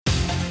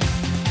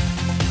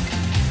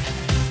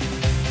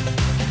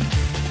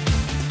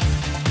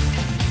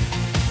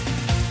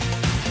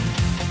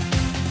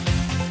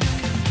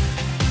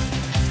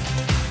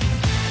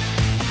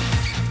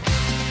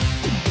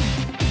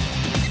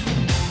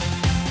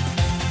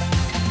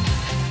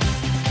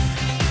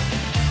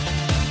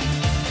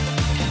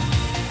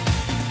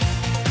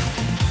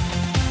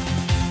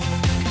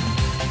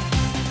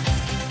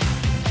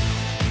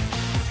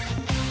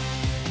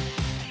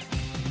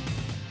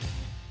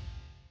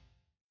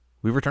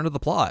we return to the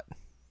plot.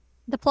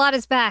 The plot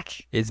is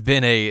back. It's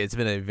been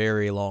a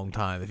very long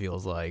time. It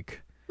feels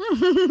like,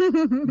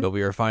 hmm but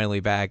we are finally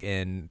back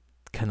in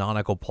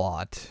canonical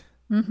plot.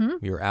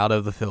 We are out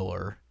of the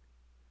filler,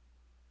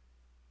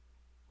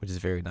 which is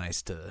very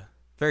nice.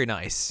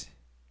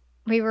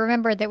 We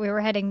remembered that we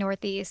were heading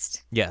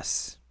northeast.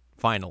 Yes,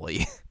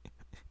 finally.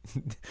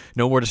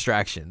 No more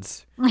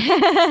distractions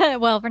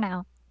Well, for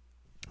now.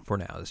 for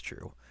now. Is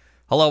true.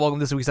 Hello, welcome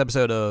to this week's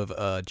episode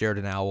of Jared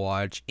and Al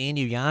Watch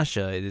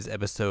Inuyasha. It is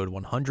episode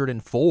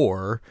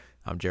 104.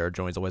 I'm Jared,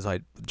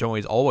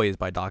 joined always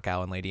by Doc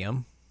Al and Lady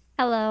M.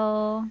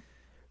 Hello.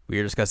 We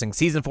are discussing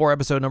season 4,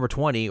 episode number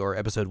 20, or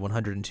episode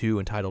 102,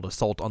 entitled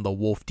 "Assault on the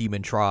Wolf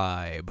Demon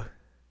Tribe."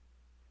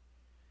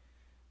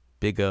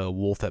 Big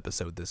wolf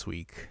episode this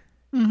week.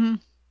 Mm-hmm.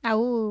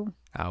 Ow.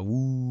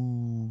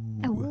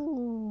 Awoo.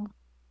 Ow.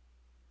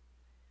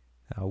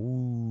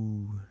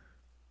 Awoo.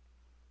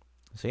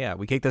 So yeah,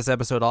 we kick this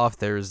episode off.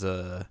 There's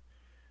a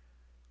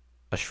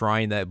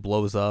shrine that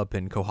blows up,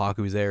 and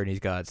Kohaku's there, and he's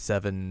got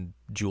 7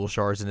 jewel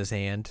shards in his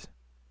hand.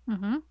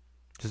 Mm-hmm.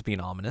 Just being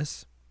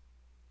ominous.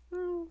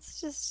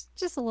 It's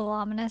just a little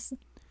ominous.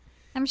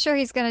 I'm sure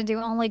he's gonna do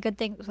only good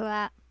things with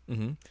that.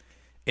 Mm-hmm.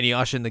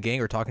 Inuyasha and the gang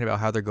are talking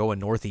about how they're going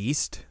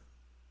northeast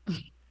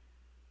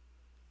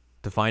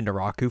to find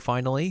Naraku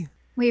finally.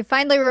 We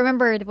finally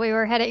remembered we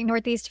were heading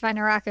northeast to find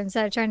Araku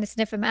instead of trying to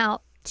sniff him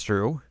out. It's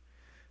true.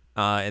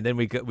 And then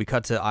we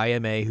cut to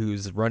IMA,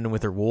 who's running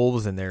with her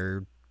wolves, and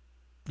they're,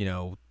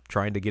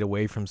 trying to get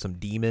away from some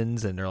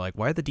demons, and they're like,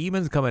 "Why are the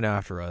demons coming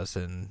after us?"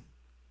 And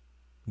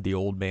the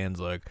old man's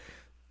like,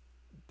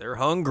 "They're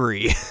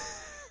hungry.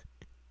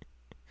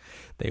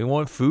 They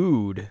want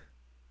food.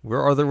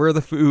 Where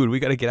the food? We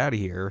got to get out of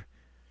here."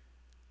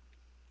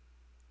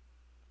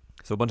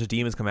 So a bunch of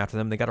demons come after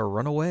them. They got to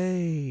run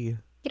away.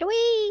 Get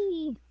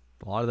away!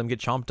 A lot of them get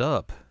chomped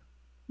up.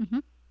 Mm-hmm.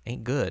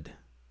 Ain't good.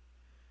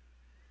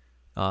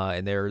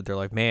 And they're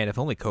like, "Man, if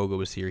only Koga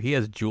was here. He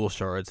has jewel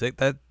shards.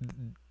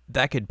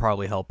 That could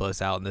probably help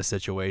us out in this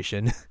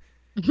situation."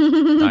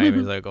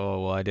 Naomi's like,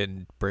 "Oh, well, I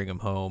didn't bring him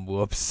home.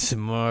 Whoops,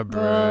 my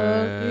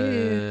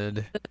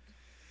bread.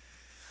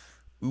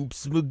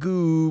 Oops, my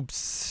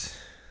goops.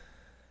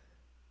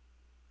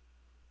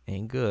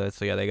 Ain't good."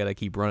 So yeah, they gotta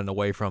keep running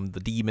away from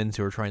the demons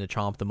who are trying to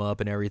chomp them up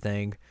and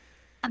everything,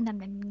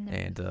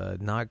 and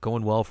not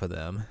going well for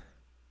them. No.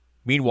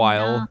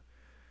 Meanwhile,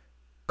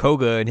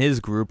 Koga and his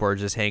group are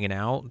just hanging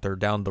out. They're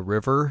down the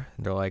river.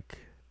 And they're like,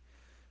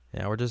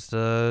 "Yeah, we're just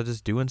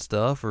doing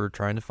stuff. We're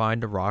trying to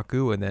find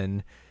Naraku." And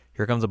then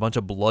here comes a bunch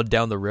of blood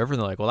down the river,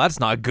 and they're like, "Well, that's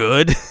not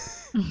good."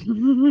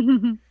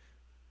 And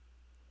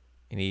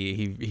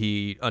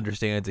he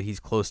understands that he's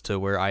close to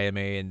where IMA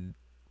and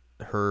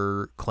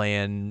her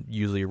clan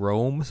usually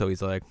roam, so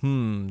he's like,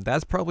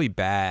 that's probably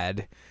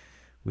bad.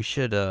 We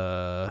should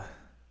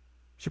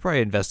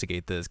probably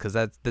investigate this, because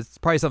that's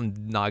probably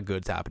something not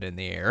good's happening in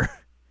the air.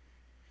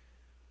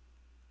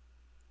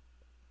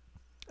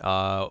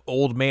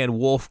 Old man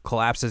wolf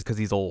collapses because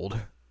he's old.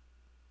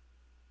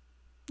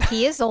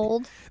 He is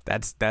old.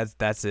 That's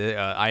it.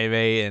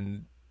 IMA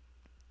and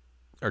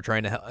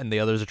the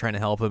others are trying to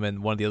help him,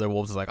 and one of the other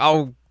wolves is like,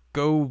 "I'll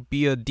go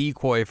be a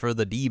decoy for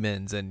the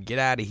demons and get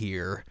out of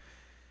here."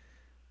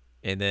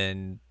 And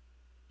then,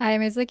 I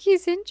am like,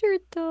 he's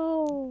injured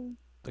though.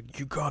 like,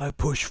 "You gotta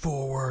push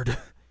forward.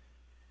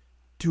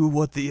 Do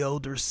what the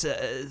elder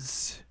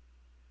says.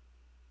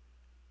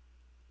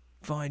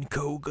 Find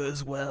Koga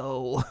as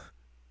well."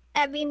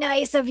 That'd be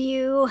nice of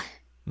you.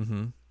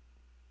 Mm-hmm.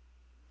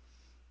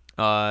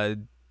 Uh,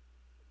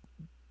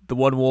 the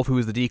one wolf who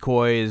is the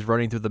decoy is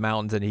running through the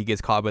mountains, and he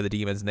gets caught by the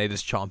demons, and they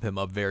just chomp him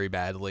up very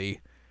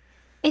badly.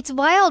 It's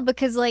wild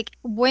because, like,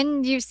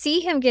 when you see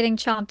him getting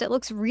chomped, it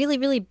looks really,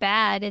 really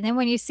bad. And then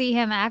when you see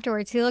him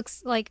afterwards, he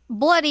looks like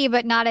bloody,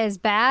 but not as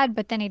bad.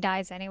 But then he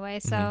dies anyway.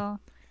 Mm-hmm. So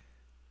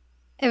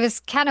it was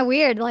kind of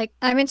weird. Like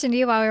I mentioned to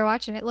you while we were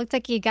watching, it looked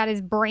like he got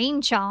his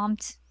brain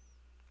chomped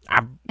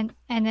and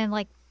then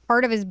like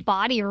part of his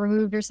body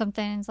removed or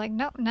something. It's like,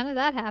 nope, none of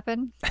that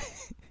happened.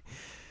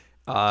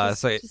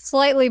 Just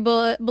slightly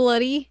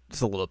bloody.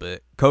 Just a little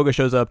bit. Koga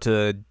shows up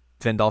to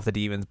fend off the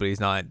demons, but he's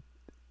not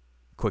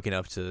quick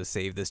enough to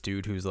save this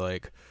dude who's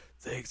like,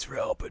 "Thanks for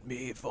helping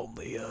me. If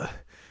only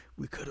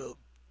we could have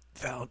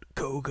found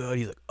Koga." And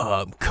he's like,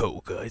 "I'm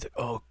Koga." He's like,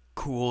 "Oh,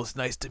 cool. It's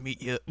nice to meet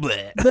you."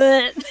 Bleh.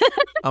 But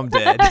I'm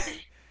dead.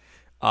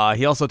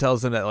 He also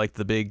tells them that like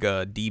the big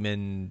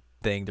demon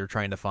thing they're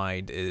trying to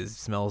find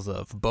smells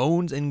of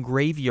bones and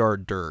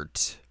graveyard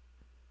dirt.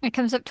 it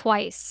comes up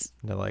twice.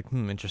 And they're like,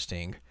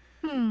 interesting.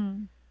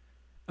 Hmm.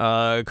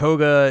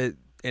 Koga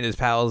and his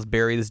pals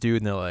bury this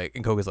dude,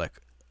 and Koga's like,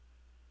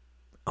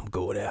 "I'm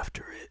going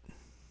after it.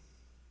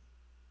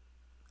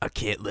 I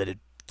can't let it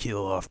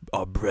kill off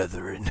our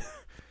brethren."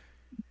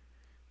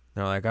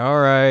 They're like, "All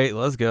right,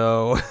 let's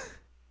go."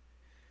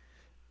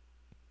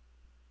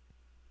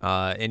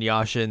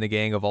 Inuyasha and the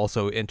gang have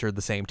also entered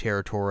the same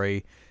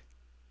territory.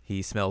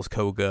 He smells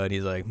Koga, and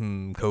he's like,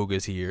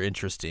 Koga's here.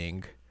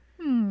 Interesting.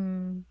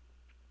 Hmm.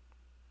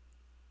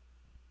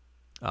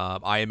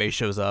 IMA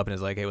shows up and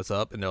is like, hey, what's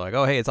up? And they're like,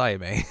 oh, hey, it's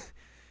IMA.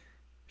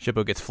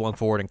 Shippo gets flung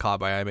forward and caught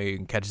by IMA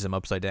and catches him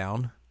upside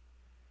down.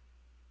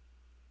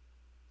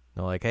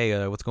 They're like,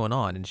 hey, what's going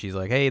on? And she's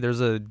like, hey, there's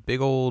a big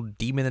old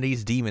demon that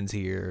eats demons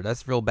here.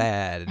 That's real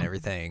bad and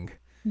everything.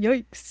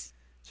 Yikes.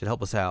 Should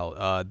help us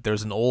out.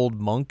 There's an old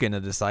monk and a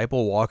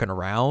disciple walking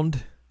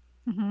around,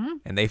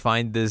 and they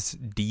find this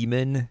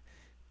demon,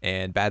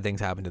 and bad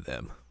things happen to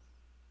them.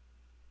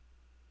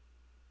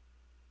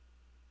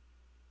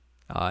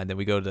 And then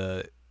we go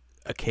to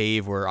a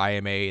cave where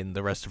IMA and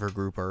the rest of her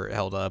group are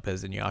held up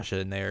as Inuyasha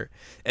in there.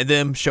 And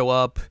them show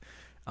up.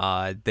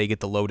 They get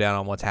the lowdown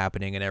on what's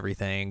happening and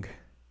everything.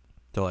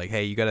 They're like,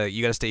 hey, you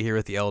gotta stay here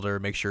with the elder,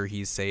 make sure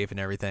he's safe and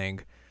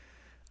everything.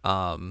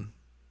 Inuyasha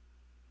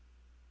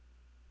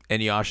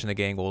and the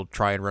gang will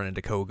try and run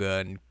into Koga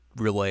and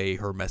relay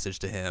her message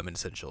to him,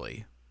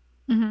 essentially.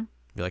 Be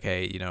like,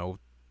 hey,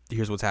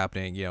 here's what's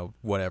happening,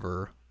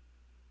 whatever.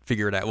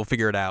 Figure it out. We'll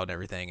figure it out and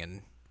everything,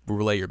 and we'll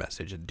relay your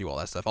message and do all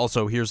that stuff.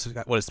 Also, here's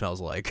what it smells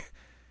like.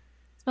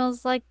 It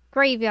smells like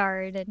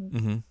graveyard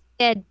and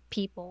dead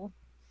people.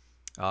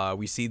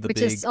 We see the which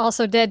big... is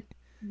also dead.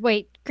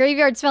 Wait,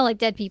 graveyard smell like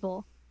dead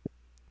people.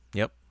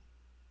 Yep.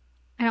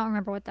 I don't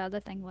remember what the other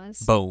thing was.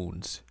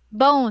 Bones.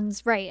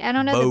 Bones, right. I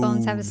don't know that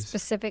bones have a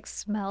specific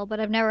smell, but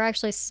I've never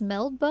actually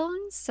smelled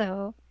bones,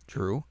 so...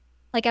 True.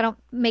 Like, I don't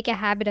make a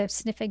habit of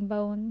sniffing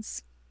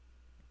bones.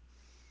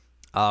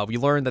 We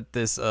learned that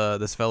this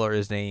fella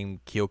is named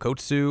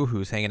Kyokotsu,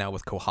 who's hanging out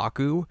with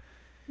Kohaku.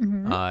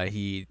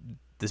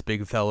 This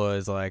big fella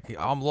is like,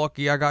 I'm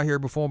lucky I got here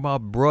before my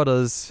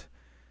brothers.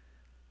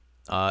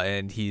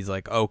 And he's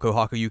like, oh,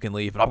 Kohaku, you can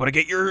leave, but I'm going to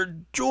get your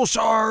jewel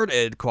shard.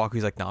 And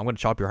Kohaku's like, no, I'm going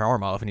to chop your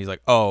arm off. And he's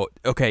like, oh,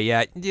 okay,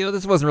 yeah,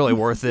 this wasn't really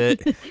worth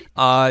it.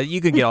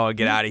 You can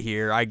get out of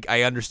here.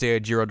 I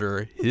understand you're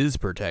under his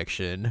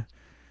protection.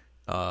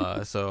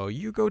 So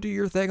you go do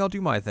your thing, I'll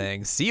do my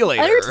thing. See you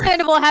later.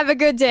 Understandable, have a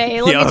good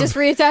day. Let me just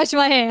reattach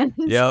my hands.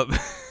 Yep.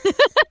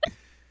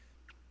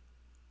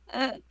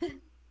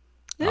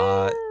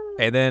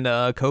 And then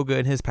Koga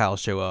and his pals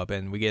show up,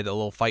 and we get a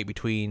little fight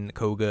between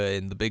Koga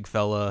and the big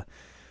fella.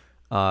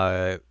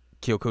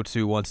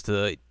 Kyokotsu wants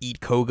to eat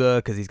Koga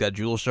because he's got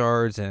jewel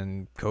shards,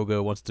 and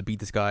Koga wants to beat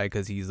this guy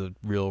because he's a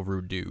real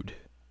rude dude.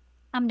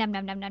 Nom nom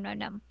nom nom nom nom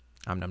nom.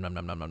 Nom nom nom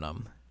nom nom nom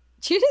nom.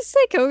 Did you just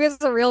say Koga's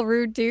a real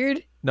rude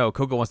dude? No,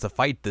 Koga wants to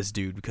fight this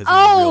dude because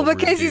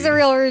he's a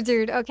real rude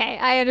dude. Okay,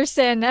 I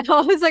understand now.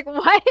 I was like,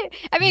 what?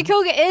 I mean,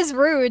 Koga is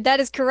rude. That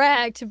is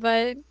correct,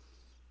 but...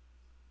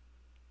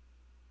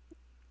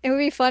 It would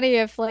be funny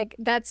if, like,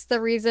 that's the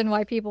reason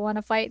why people want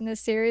to fight in this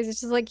series. It's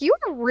just like, you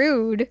are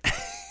rude.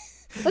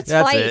 Let's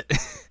fight.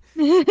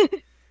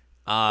 It.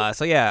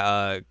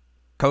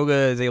 Koga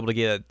is able to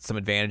get some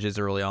advantages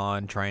early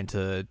on, trying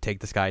to take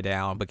this guy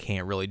down, but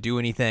can't really do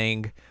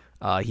anything.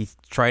 He's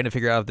trying to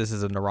figure out if this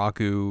is a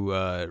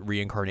Naraku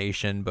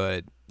reincarnation,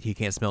 but he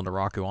can't smell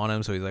Naraku on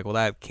him, so he's like, well,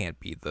 that can't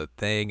be the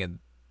thing. And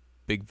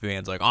Big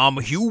Man's like, I'm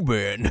a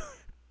human.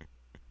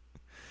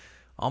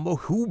 I'm a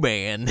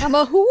human. I'm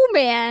a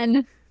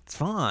human. It's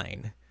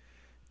fine.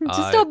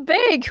 Just a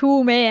big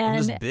human.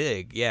 I'm just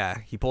big, yeah.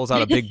 He pulls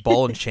out a big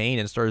ball and chain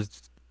and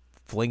starts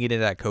flinging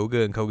it at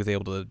Koga, and Koga's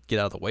able to get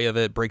out of the way of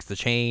it, breaks the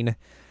chain,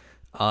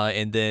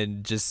 and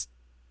then just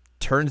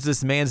turns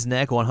this man's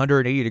neck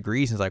 180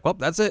 degrees and is like, well,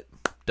 that's it.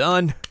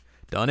 Done.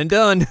 Done and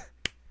done.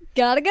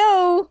 Gotta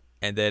go.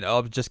 And then,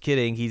 oh, just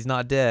kidding. He's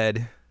not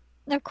dead.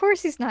 Of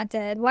course he's not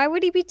dead. Why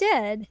would he be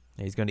dead?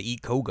 He's going to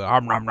eat Koga.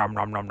 Nom, nom, nom,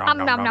 nom, nom, nom,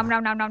 nom, nom,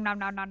 nom, nom, nom,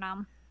 nom, nom,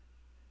 nom.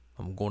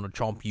 I'm going to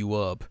chomp you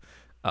up.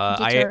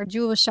 Get your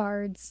jewel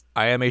shards.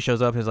 IMA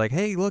shows up and is like,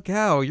 hey, look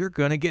how you're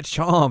going to get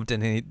chomped.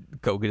 And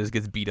Koga just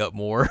gets beat up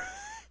more.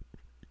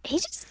 He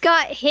just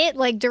got hit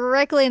like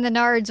directly in the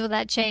nards with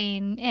that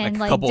chain. And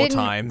like a couple of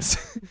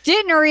times.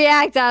 Didn't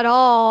react at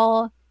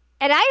all.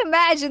 And I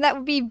imagine that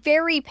would be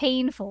very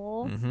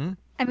painful. Mm-hmm.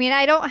 I mean,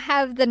 I don't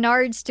have the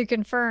nards to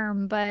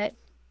confirm, but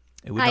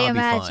it would not be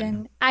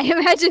fun. I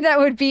imagine that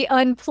would be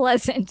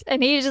unpleasant.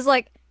 And he's just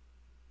like,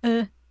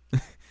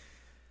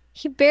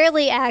 He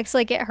barely acts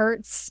like it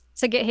hurts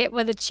to get hit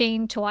with a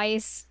chain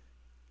twice.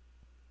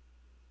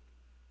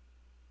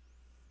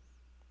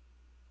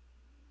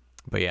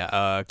 But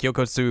yeah,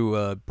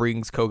 Kyokotsu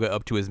brings Koga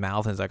up to his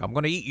mouth and is like, I'm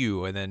going to eat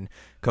you. And then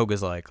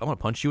Koga's like, I'm going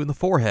to punch you in the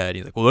forehead.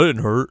 He's like, well, that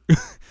didn't hurt.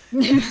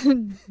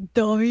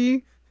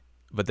 Dummy.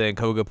 But then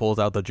Koga pulls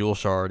out the jewel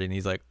shard and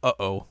he's like,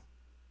 uh-oh.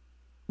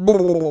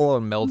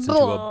 And melts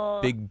into a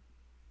big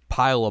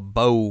pile of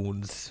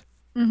bones.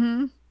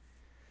 Mm-hmm.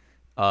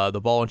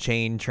 The ball and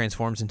chain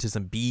transforms into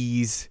some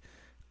bees.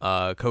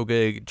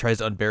 Koga tries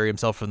to unbury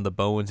himself from the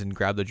bones and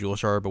grab the jewel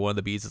shard, but one of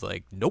the bees is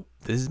like, nope,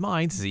 this is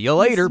mine. See you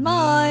later. This is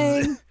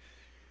mine.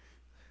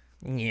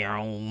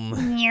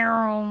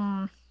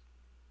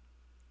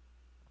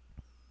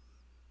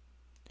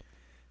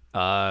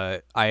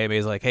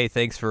 IMA's like, hey,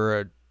 thanks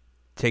for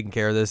taking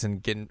care of this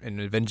and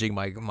avenging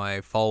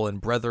my fallen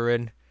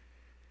brethren.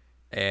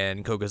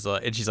 And Koga's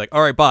like, and she's like,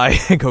 all right, bye.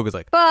 And Koga's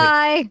like,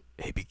 bye.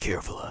 Hey, be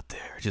careful out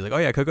there. She's like, oh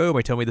yeah, Koga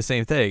might tell me the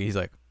same thing. He's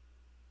like,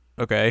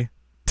 okay.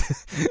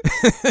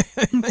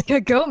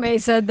 Kagome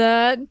said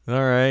that.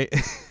 All right.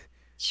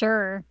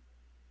 Sure.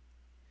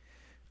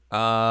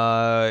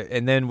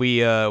 And then we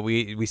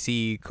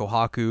see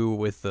Kohaku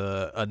with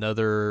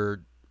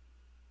another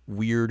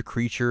weird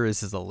creature.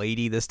 This is a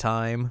lady this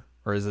time,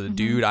 or is it a Hmm.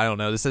 dude? I don't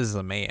know. This is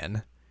a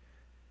man,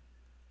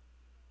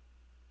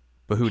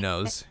 but who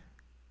knows?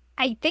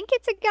 I think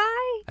it's a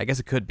guy. I guess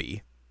it could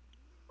be.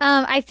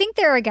 I think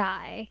they're a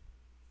guy.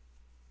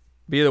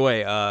 But either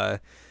way,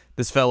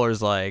 this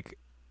feller's like,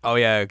 oh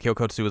yeah,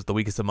 Kyokotsu is the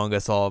weakest among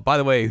us all. By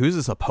the way, who's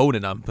this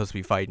opponent I'm supposed to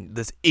be fighting?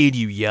 This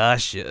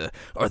Inuyasha.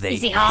 Are they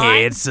Is he hot?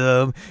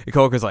 handsome? And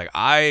Koko's like,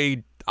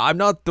 I'm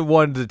not the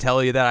one to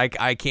tell you that.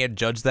 I can't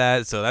judge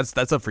that. So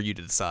that's up for you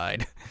to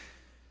decide.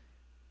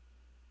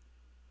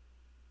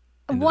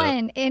 And the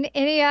One,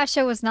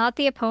 Inuyasha was not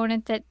the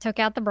opponent that took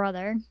out the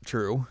brother.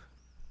 true.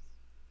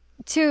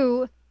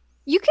 Two,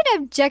 you can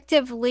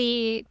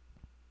objectively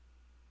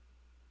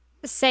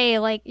say,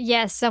 like,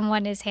 yes,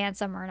 someone is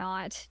handsome or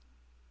not.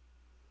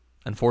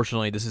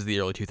 Unfortunately, this is the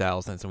early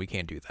 2000s, and we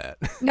can't do that.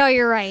 No,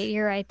 you're right.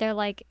 You're right. They're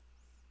like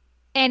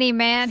any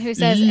man who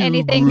says Ew,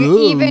 anything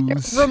even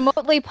gross.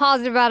 remotely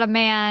positive about a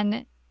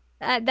man,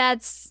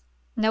 that's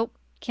nope,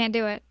 can't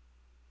do it.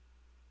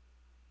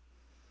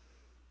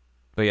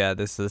 But yeah,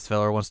 this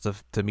fella wants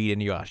to meet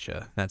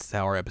Inuyasha. That's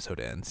how our episode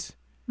ends.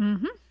 Hmm.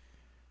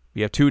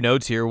 We have two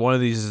notes here. One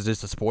of these is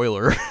just a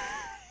spoiler.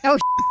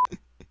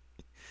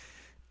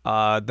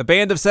 Oh, The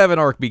Band of Seven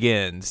arc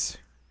begins.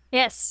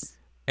 yes.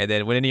 And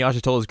then when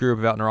Inuyasha told his group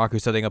about Naraku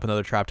setting up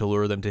another trap to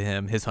lure them to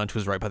him, his hunch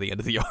was right by the end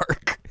of the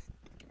arc.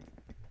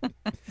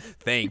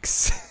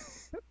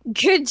 Thanks.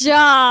 Good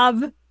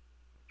job.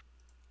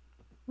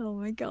 Oh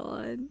my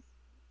God.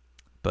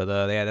 But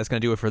yeah, that's going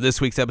to do it for this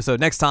week's episode.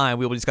 Next time,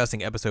 we'll be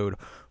discussing episode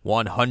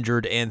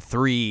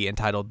 103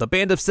 entitled The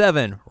Band of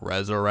Seven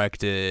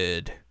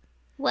Resurrected,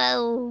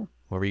 Whoa.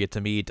 where we get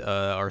to meet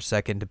our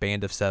second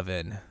Band of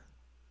Seven.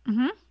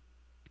 Hmm.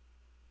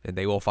 And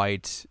they will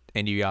fight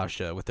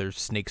Inuyasha with their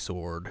snake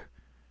sword.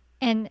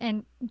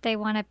 And they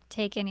want to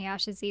take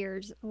Inuyasha's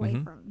ears away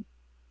from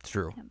It's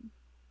true. him,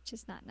 which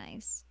is not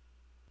nice.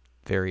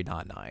 Very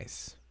not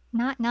nice.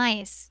 Not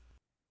nice.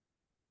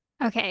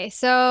 Okay,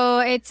 so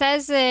it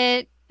says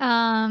that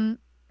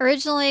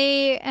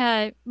originally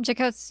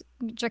Jakutsu,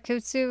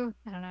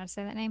 I don't know how to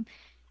say that name,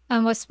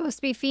 was supposed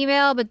to be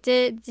female, but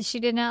she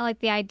did not like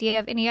the idea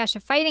of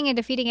Inuyasha fighting and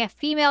defeating a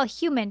female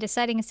human,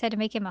 deciding instead to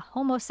make him a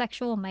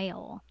homosexual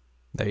male.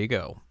 There you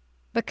go.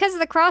 Because of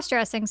the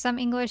cross-dressing, some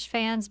English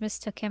fans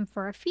mistook him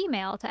for a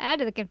female. To add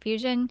to the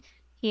confusion,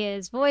 he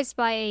is voiced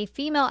by a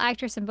female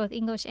actress in both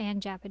English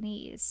and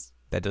Japanese.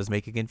 That does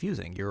make it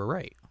confusing. You're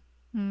right.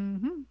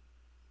 Mm-hmm.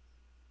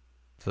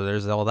 So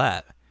there's all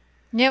that.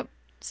 Yep.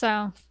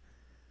 So,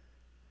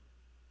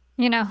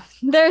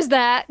 there's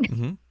that.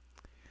 Mm-hmm.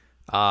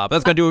 But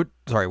that's going to do it.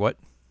 Sorry, what?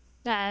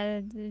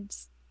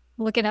 Just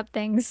looking up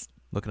things.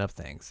 Looking up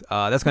things.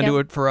 That's going to Yep. do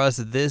it for us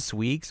this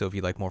week. So if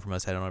you'd like more from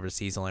us, head on over to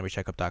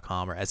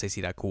seasonalanimecheckup.com or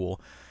sac.cool,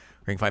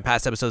 where you can find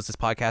past episodes of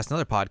this podcast and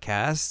other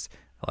podcasts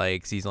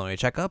like Seasonal Anime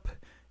Checkup.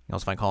 You can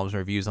also find columns and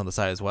reviews on the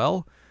site as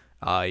well.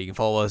 You can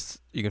follow us.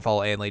 You can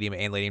follow AnLadium at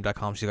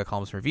AnLadium.com. She's got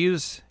columns and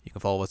reviews. You can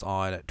follow us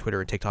on Twitter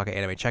and TikTok at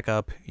Anime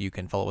Checkup. You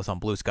can follow us on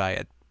Blue Sky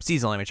at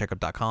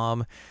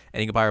seasonalanimecheckup.com.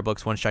 And you can buy our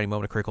books, One Shiny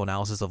Moment, a critical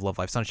analysis of Love,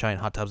 Life, Sunshine,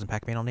 Hot Tubs, and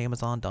Pac-Man on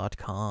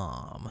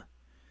Amazon.com.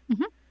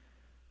 Mm-hmm.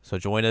 So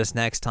join us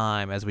next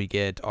time as we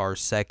get our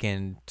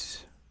second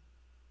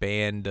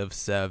Band of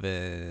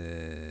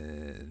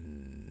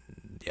Seven.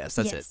 Yes,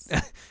 that's Yes.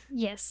 it.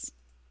 Yes.